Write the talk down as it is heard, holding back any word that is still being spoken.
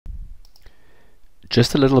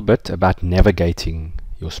Just a little bit about navigating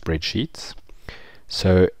your spreadsheets.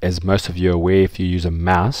 So as most of you are aware, if you use a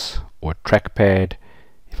mouse or a trackpad,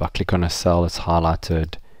 if I click on a cell, it's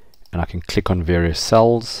highlighted, and I can click on various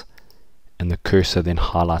cells, and the cursor then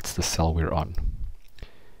highlights the cell we're on.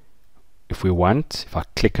 If I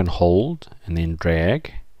click and hold and then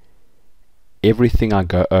drag, everything I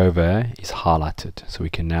go over is highlighted. So we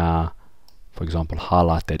can now, for example,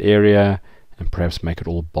 highlight that area and perhaps make it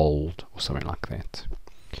all bold or something like that.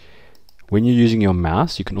 When you're using your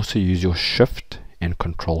mouse, you can also use your Shift and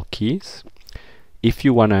Control keys. If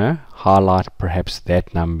you want to highlight perhaps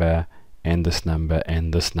that number and this number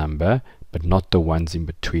and this number, but not the ones in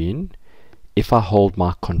between, if I hold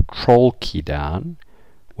my Control key down,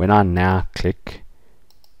 when I now click,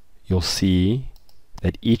 you'll see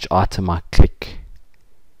that each item I click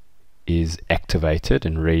is activated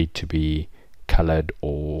and ready to be colored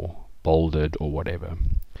or bolded or whatever.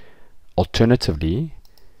 Alternatively,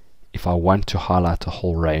 if I want to highlight a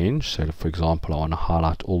whole range, so for example I want to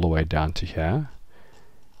highlight all the way down to here,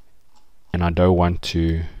 and I don't want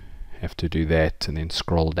to have to do that and then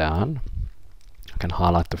scroll down, I can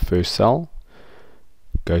highlight the first cell,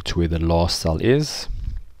 go to where the last cell is,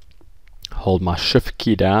 hold my Shift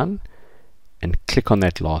key down and click on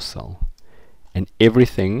that last cell, and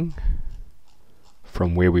everything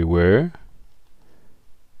from where we were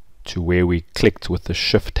to where we clicked with the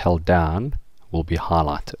Shift held down will be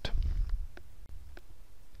highlighted.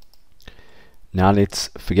 Now let's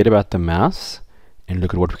forget about the mouse and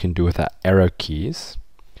look at what we can do with our arrow keys.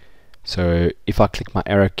 So if I click my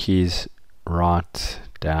arrow keys right,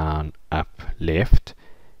 down, up, left,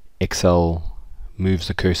 Excel moves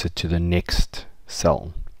the cursor to the next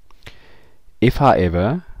cell. If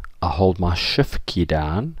however I hold my Shift key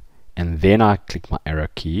down and then I click my arrow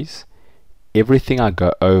keys, everything I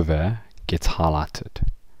go over gets highlighted.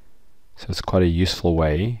 So it's quite a useful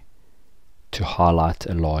way to highlight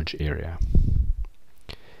a large area.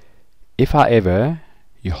 If however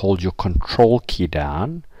you hold your Control key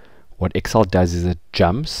down, what Excel does is it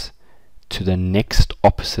jumps to the next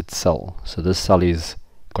opposite cell. So this cell is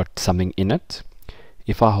got something in it.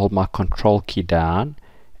 If I hold my Control key down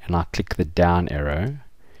and I click the down arrow,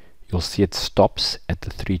 you'll see it stops at the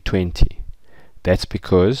 320. That's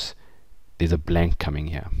because there's a blank coming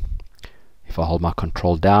here. If I hold my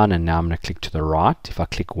Control down and now I'm going to click to the right, if I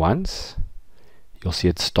click once, you'll see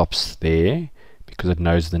it stops there because it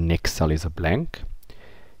knows the next cell is a blank.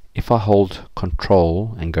 If I hold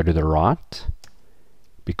Control and go to the right,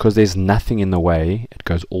 because there's nothing in the way, it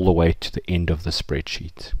goes all the way to the end of the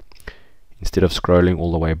spreadsheet. Instead of scrolling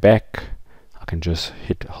all the way back, I can just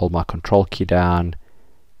hold my Control key down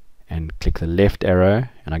and click the left arrow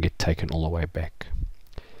and I get taken all the way back.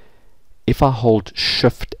 If I hold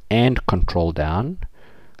Shift and Control down,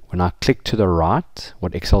 when I click to the right,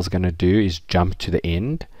 what Excel is going to do is jump to the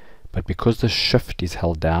end, but because the Shift is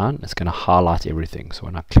held down, it's going to highlight everything. So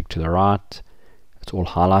when I click to the right, it's all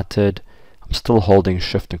highlighted. I'm still holding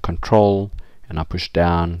Shift and Control, and I push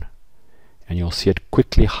down, and you'll see it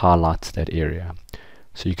quickly highlights that area.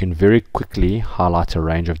 So you can very quickly highlight a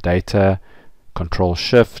range of data, Control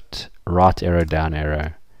Shift, right arrow, down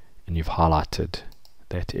arrow, and you've highlighted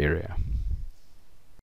that area.